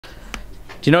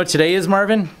Do you know what today is,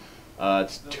 Marvin?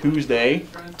 It's Tuesday.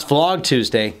 It's Vlog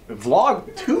Tuesday.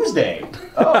 Vlog Tuesday.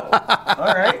 Oh,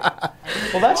 all right.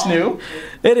 Well, that's new.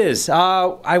 It is.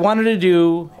 I wanted to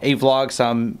do a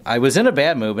vlog. I was in a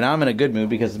bad mood, but now I'm in a good mood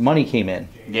because money came in.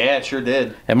 Yeah, it sure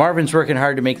did. And Marvin's working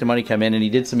hard to make the money come in, and he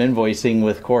did some invoicing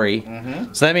with Corey.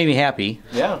 So that made me happy.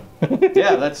 Yeah.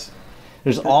 Yeah, that's...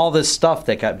 There's all this stuff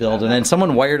that got billed, and then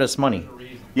someone wired us money.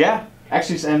 Yeah.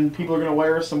 Actually, and people are going to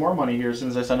wire us some more money here as soon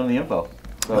as I send them the info.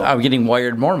 So. I'm getting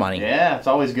wired more money. Yeah, it's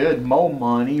always good. More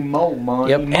money, more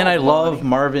money. Yep, more and I money. love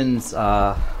Marvin's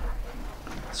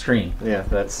screen. Yeah,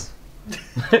 that's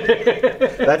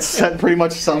that pretty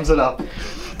much sums it up.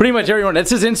 Pretty much everyone. That's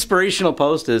his inspirational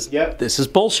post. Is yep. This is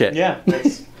bullshit. Yeah,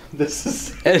 that's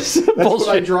bullshit. What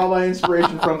I draw my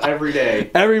inspiration from every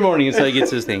day. Every morning until he gets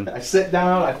his thing. I sit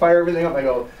down, I fire everything up, I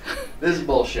go, this is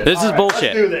bullshit. This is bullshit.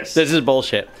 Let's do this. This is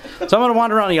bullshit. So I'm going to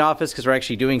wander around the office because we're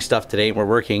actually doing stuff today and we're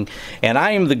working. And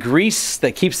I am the grease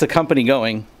that keeps the company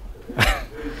going.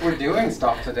 We're doing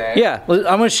stuff today. Yeah, I'm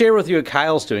going to share with you what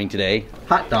Kyle's doing today.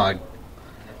 Hot dog.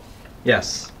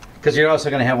 Yes. Because you're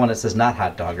also going to have one that says not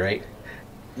hot dog, right?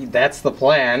 That's the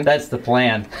plan. That's the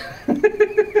plan.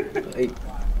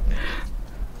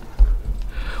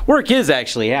 Work is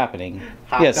actually happening.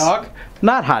 Hot dog?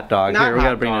 Not hot dog. Not Here, we hot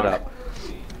got to bring dog. it up.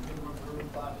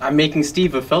 I'm making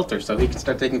Steve a filter so he can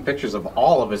start taking pictures of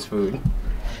all of his food.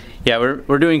 Yeah,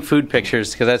 we're doing food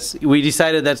pictures because we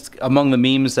decided that's among the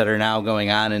memes that are now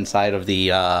going on inside of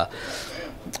the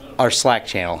our Slack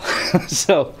channel.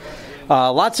 So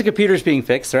lots of computers being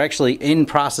fixed. They're actually in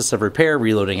process of repair,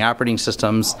 reloading operating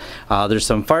systems. There's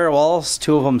some firewalls,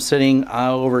 2 of them sitting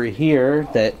over here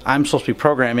that I'm supposed to be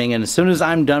programming, and as soon as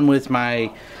I'm done with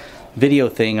my video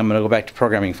thing, I'm going to go back to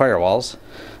programming firewalls.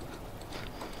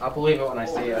 I'll believe it when I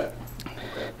see it.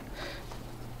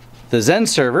 The Zen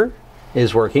server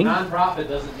is working. Non-profit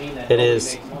doesn't mean that it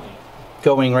is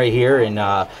going right here and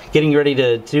getting ready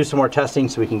to do some more testing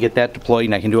so we can get that deployed,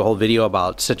 and I can do a whole video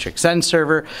about Citrix Zen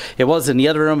server. It was in the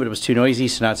other room, but it was too noisy,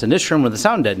 so now it's in this room with the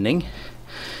sound deadening.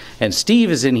 And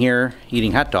Steve is in here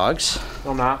eating hot dogs.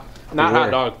 No, not hot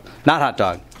dog. Not hot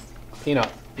dog.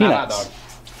 Peanut. Peanuts. Not hot dog.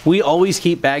 We always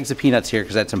keep bags of peanuts here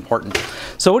because that's important.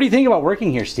 So what do you think about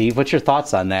working here, Steve? What's your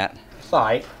thoughts on that? It's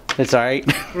alright. It's alright?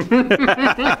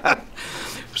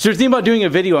 So you're thinking about doing a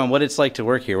video on what it's like to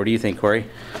work here. What do you think, Corey?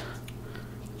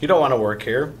 You don't want to work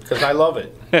here because I love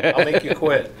it. I'll make you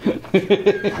quit.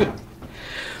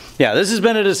 Yeah, this has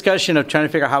been a discussion of trying to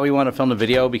figure out how we want to film the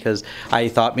video because I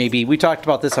thought maybe we talked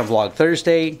about this on Vlog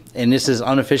Thursday, and this is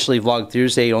unofficially Vlog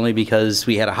Tuesday only because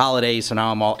we had a holiday, so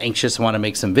now I'm all anxious and want to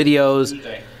make some videos.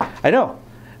 Tuesday. I know.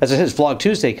 As I said, it's Vlog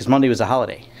Tuesday because Monday was a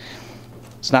holiday.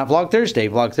 It's not Vlog Thursday.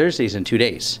 Vlog Thursday is in 2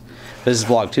 days. This is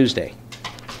Vlog Tuesday.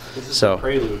 This is a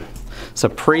prelude. It's a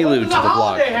prelude to the vlog.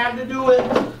 What does the holiday have to do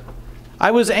with? I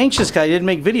was anxious because I didn't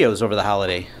make videos over the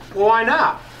holiday. Well, why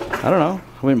not? I don't know.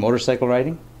 I went motorcycle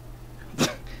riding.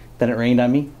 Then it rained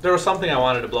on me. There was something I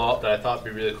wanted to blow up that I thought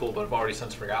would be really cool, but I've already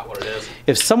since forgot what it is.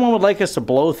 If someone would like us to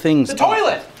blow things The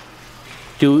toilet!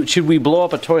 should we blow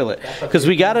up a toilet? Because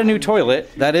we got a new toilet.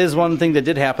 That is one thing that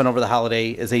did happen over the holiday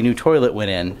is a new toilet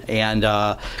went in. And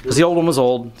because the old one was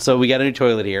old, so we got a new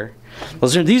toilet here.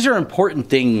 These are important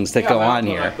things that go on I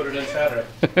here. put it in Saturday.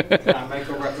 I make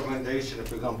a recommendation if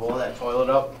you're going to blow that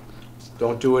toilet up,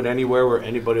 don't do it anywhere where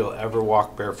anybody will ever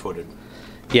walk barefooted.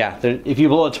 Yeah, if you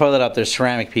blow a toilet up, there's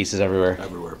ceramic pieces everywhere.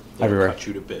 Everywhere. Everywhere. They'll cut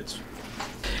you to bits.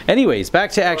 Anyways,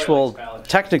 back to actual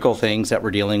technical things that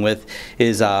we're dealing with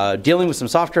is dealing with some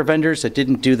software vendors that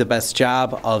didn't do the best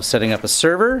job of setting up a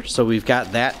server, so we've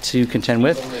got that to contend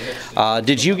with.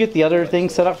 Did you get the other thing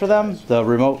set up for them? The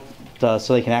remote, so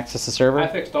they can access the server? I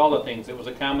fixed all the things. It was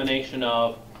a combination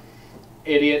of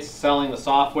idiots selling the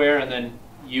software and then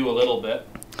you a little bit.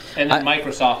 And then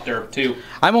Microsoft there too.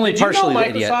 I'm only partially the Did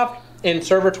you know idiot. Microsoft in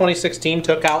Server 2016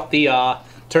 took out the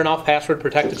turn off password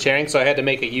protected sharing, so I had to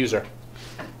make a user.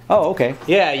 Oh, okay.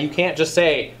 Yeah, you can't just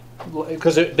say,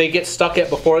 because they get stuck at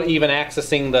before even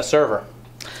accessing the server.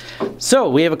 So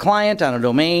we have a client on a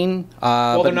domain.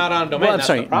 Well, they're not on a domain. Well, I'm that's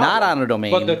sorry, the problem. not on a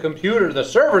domain. But the computer, the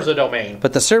server's a domain.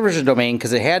 But the server's a domain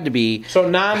because it had to be. So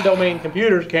non-domain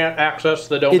computers can't access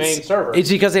the domain server. It's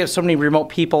because they have so many remote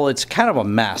people. It's kind of a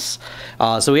mess.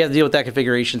 So we have to deal with that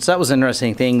configuration. So that was an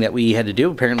interesting thing that we had to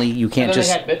do. Apparently, you can't and then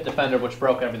just. they had Bitdefender, which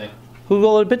broke everything. Who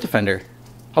rolled Bitdefender?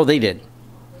 Oh, they did.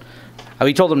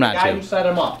 We told them not The guy to. who set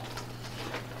him up.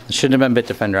 Shouldn't have been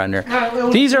Bitdefender on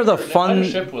there. These are the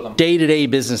fun day-to-day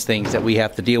business things that we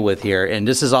have to deal with here, and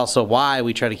this is also why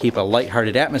we try to keep a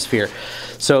lighthearted atmosphere.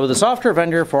 So the software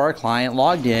vendor for our client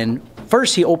logged in.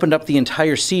 First, he opened up the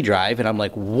entire C drive, and I'm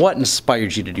like, what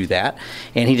inspired you to do that?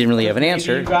 And he didn't really have an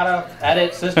answer. You gotta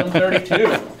edit System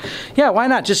 32. Yeah, why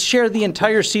not? Just share the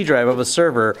entire C drive of a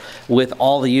server with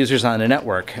all the users on the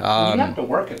network. You have to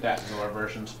work at that in newer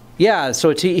versions. Yeah,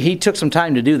 so he took some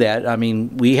time to do that. I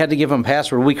mean, we had to give him a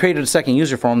password. We created a second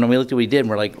user for him, and we looked at what he did, and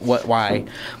we're like, what, why?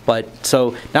 But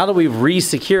so now that we've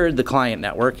re-secured the client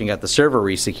network and got the server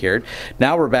re-secured,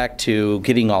 now we're back to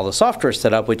getting all the software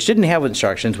set up, which didn't have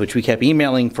instructions, which we kept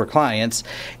emailing for clients,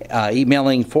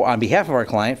 emailing for on behalf of our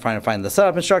client, trying to find the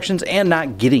setup instructions, and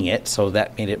not getting it, so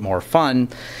that made it more fun.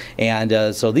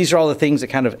 And so these are all the things that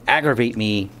kind of aggravate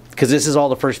me, because this is all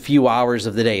the first few hours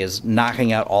of the day, is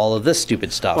knocking out all of this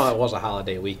stupid stuff. Well, it was a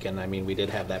holiday weekend. I mean, we did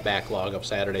have that backlog of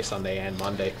Saturday, Sunday, and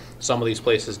Monday. Some of these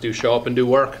places do show up and do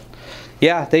work.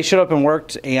 Yeah, they showed up and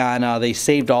worked, and they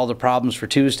saved all the problems for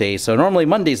Tuesday. So normally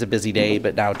Monday's a busy day,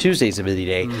 but now Tuesday's a busy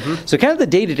day. So kind of the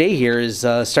day-to-day here is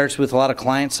starts with a lot of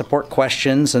client support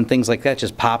questions and things like that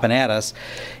just popping at us.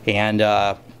 And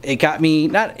it got me,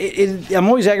 I'm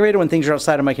always aggravated when things are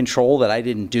outside of my control that I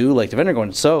didn't do, like the vendor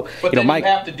going, so, but you know, you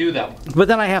have to do them. But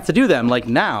then I have to do them, like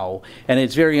now, and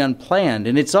it's very unplanned.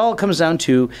 And it's all comes down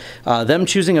to them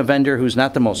choosing a vendor who's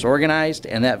not the most organized,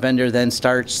 and that vendor then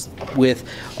starts with,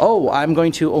 oh, I'm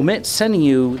going to omit sending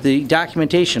you the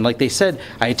documentation. Like they said,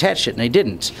 I attached it, and I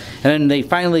didn't. And then they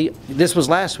finally, this was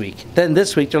last week. Then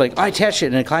this week, they're like, oh, I attached it.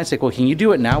 And the client's like, well, can you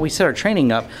do it now? We set our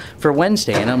training up for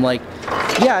Wednesday. And I'm like,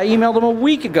 yeah, I emailed them a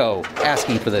week ago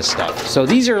asking for this stuff. So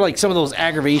these are like some of those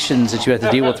aggravations that you have to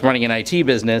deal with running an IT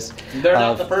business. They're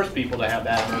not the first people to have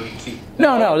that emergency.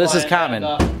 No, this is common.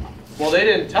 Well, they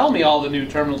didn't tell me all the new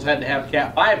terminals had to have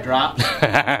Cat 5 drops.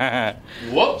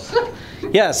 Whoops.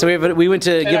 Yeah, so we went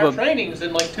to give our trainings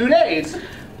in like 2 days.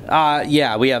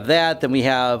 Yeah, we have that. Then we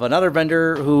have another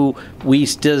vendor who we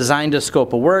designed a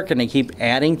scope of work, and they keep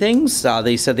adding things.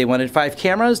 They said they wanted 5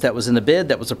 cameras. That was in the bid.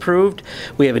 That was approved.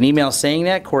 We have an email saying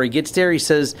that. Corey gets there. He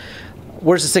says,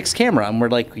 where's the 6th camera? And we're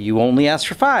like, you only asked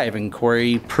for 5. And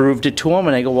Corey proved it to him,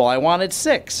 and I go, well, I wanted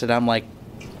 6. And I'm like,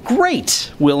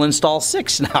 great, we'll install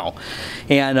 6 now.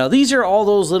 And these are all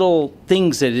those little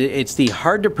things that it's the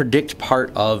hard to predict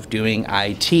part of doing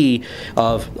IT,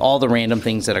 of all the random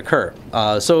things that occur.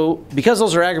 So because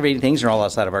those are aggravating things and are all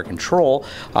outside of our control,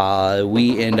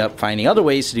 we end up finding other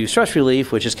ways to do stress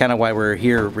relief, which is kind of why we're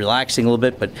here relaxing a little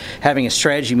bit, but having a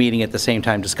strategy meeting at the same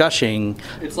time discussing.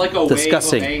 It's like a wave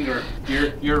of anger.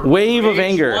 You're wave of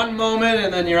anger. One moment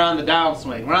and then you're on the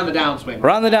downswing. We're on the downswing. We're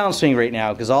on the downswing right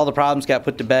now because all the problems got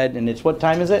put to bed, and it's, what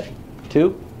time is it?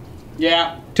 2?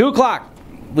 Yeah. 2 o'clock.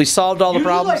 We solved all the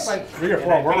problems. Like 3 or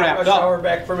 4, we're wrapped up. We're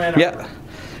back from Ann Arbor.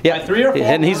 Yeah. By 3 or 4,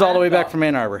 and he's all the way back from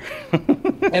Ann Arbor.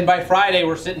 And by Friday,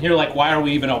 we're sitting here like, why are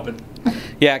we even open?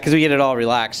 Yeah, because we get it all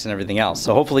relaxed and everything else.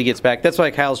 So hopefully he gets back. That's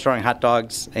why Kyle's drawing hot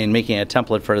dogs and making a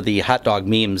template for the hot dog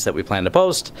memes that we plan to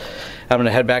post. I'm going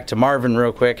to head back to Marvin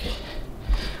real quick,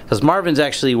 because Marvin's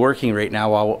actually working right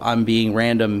now while I'm being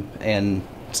random and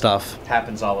stuff.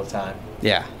 Happens all the time.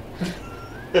 Yeah.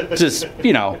 Just,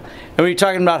 you know. And we were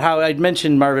talking about how I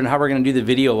mentioned, Marvin, how we're going to do the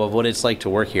video of what it's like to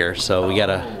work here. So we got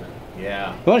to...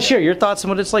 Yeah. You want to share your thoughts on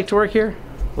what it's like to work here?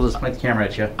 We'll just point the camera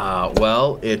at you.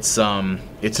 Well, it's an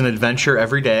adventure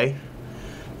every day.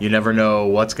 You never know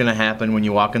what's going to happen when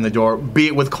you walk in the door, be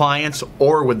it with clients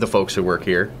or with the folks who work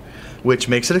here, which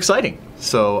makes it exciting.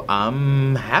 So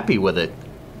I'm happy with it.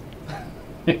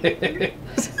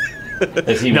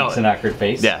 As he makes an awkward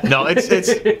face. Yeah, no,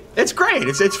 it's great.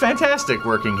 It's fantastic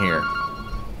working here.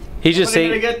 He's just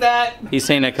saying. Get that? He's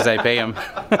saying that because I pay him.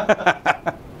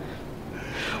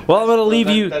 Well, I'm gonna leave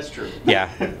you. That's true. Yeah,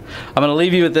 I'm gonna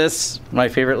leave you with this. My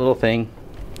favorite little thing.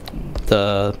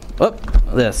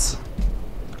 This.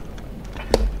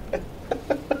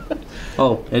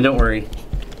 Oh, and don't worry,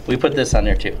 we put this on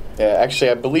there too. Yeah,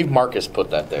 actually, I believe Marcus put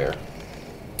that there.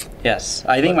 Yes,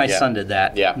 I think my son did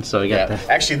that. Yeah. So we got that.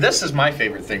 Actually, this is my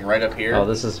favorite thing right up here. Oh,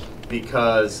 this is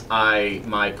because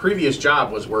my previous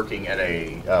job was working at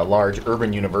a large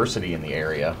urban university in the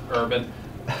area. Urban.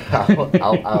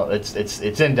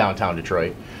 It's in downtown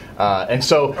Detroit, and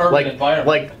so Urban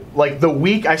like the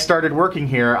week I started working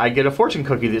here, I get a fortune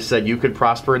cookie that said you could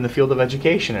prosper in the field of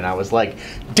education, and I was like,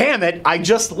 damn it, I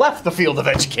just left the field of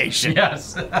education.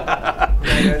 Yes.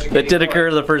 That did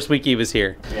occur the first week he was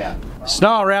here. Yeah. So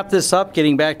now I'll wrap this up,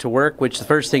 getting back to work, which the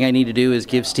first thing I need to do is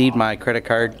give Steve my credit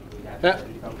card.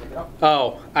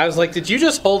 Oh, I was like, did you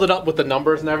just hold it up with the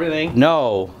numbers and everything?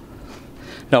 No,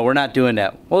 we're not doing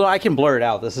that. Well, I can blur it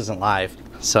out. This isn't live.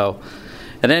 So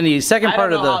And then the second I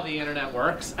part don't of know how the internet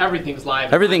works. Everything's live.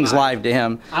 in everything's my mind. live to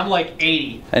him. I'm like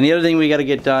 80. And the other thing we got to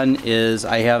get done is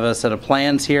I have a set of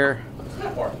plans here.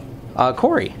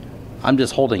 Corey, I'm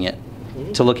just holding it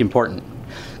to look important.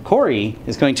 Corey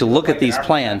is going to look at these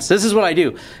plans. This is what I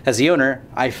do. As the owner,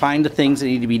 I find the things that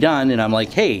need to be done, and I'm like,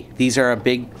 hey, these are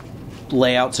big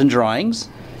layouts and drawings,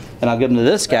 and I'll give them to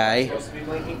this guy.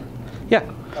 Yeah.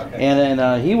 And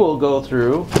then he will go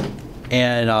through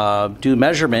and do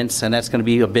measurements, and that's going to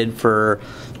be a bid for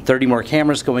 30 more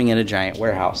cameras going in a giant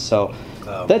warehouse. So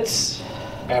that's...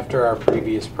 After our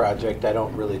previous project, I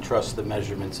don't really trust the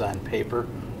measurements on paper.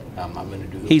 I'm going to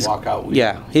do the walkout wheel.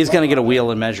 Yeah, he's going to get a wheel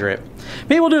and measure it.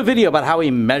 Maybe we'll do a video about how we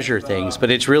measure things,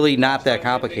 but it's really not that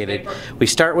complicated. We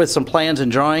start with some plans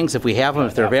and drawings, if we have them,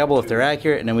 if they're available, if they're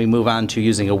accurate, and then we move on to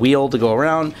using a wheel to go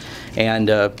around, and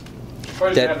that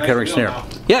kind of works there.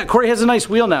 Yeah, Corey has a nice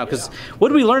wheel now, because what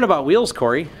did we learn about wheels,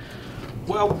 Corey?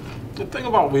 Well, the thing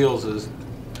about wheels is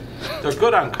they're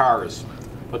good on cars,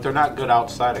 but they're not good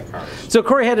outside of cars. So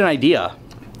Corey had an idea,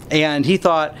 and he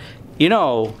thought, you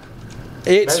know,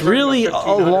 it's Measuring really a a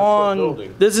 1,500-foot long.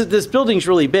 building. This building's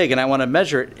really big, and I want to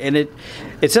measure it. And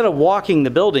instead of walking the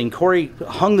building, Corey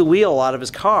hung the wheel out of his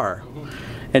car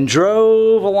and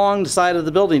drove along the side of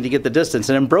the building to get the distance,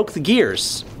 and then broke the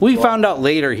gears. We found out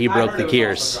later he broke the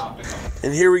gears.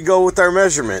 And here we go with our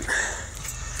measurement.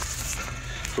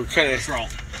 We're kind of wrong.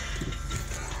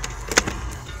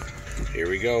 Here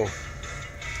we go.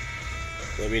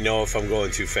 Let me know if I'm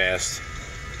going too fast.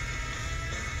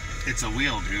 It's a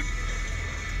wheel, dude.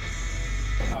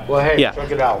 Well, hey, Yeah.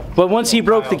 check it out. But once he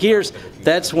broke the gears,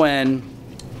 that's when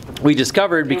we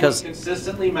discovered, because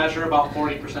consistently measure about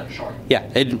 40% short. yeah,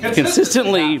 it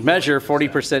consistently measure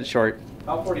 40% short.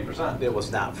 About 40%. It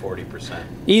was not 40%.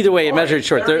 Either way, it measured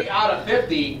short. 30 out of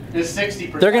 50 is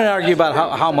 60%. They're going to argue about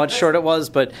That's how much short it was,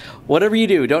 but whatever you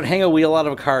do, don't hang a wheel out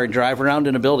of a car and drive around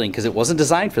in a building, because it wasn't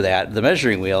designed for that, the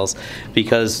measuring wheels,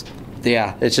 because,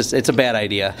 yeah, it's a bad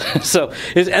idea. So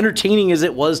as entertaining as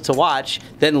it was to watch,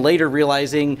 then later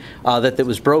realizing that it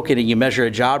was broken and you measure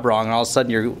a job wrong, and all of a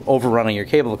sudden you're overrunning your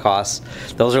cable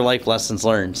costs, those are life lessons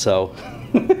learned, so.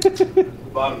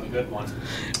 Bottom, the good one.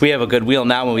 We have a good wheel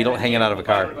now when we don't hang it out of a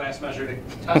car. Fiberglass measure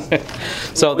to test it.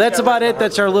 So that's about it.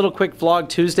 That's our little quick vlog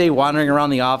Tuesday, wandering around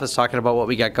the office, talking about what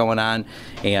we got going on.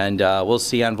 And we'll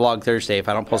see you on Vlog Thursday if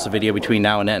I don't post a video between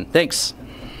now and then. Thanks.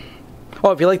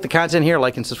 Oh, if you like the content here,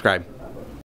 like and subscribe.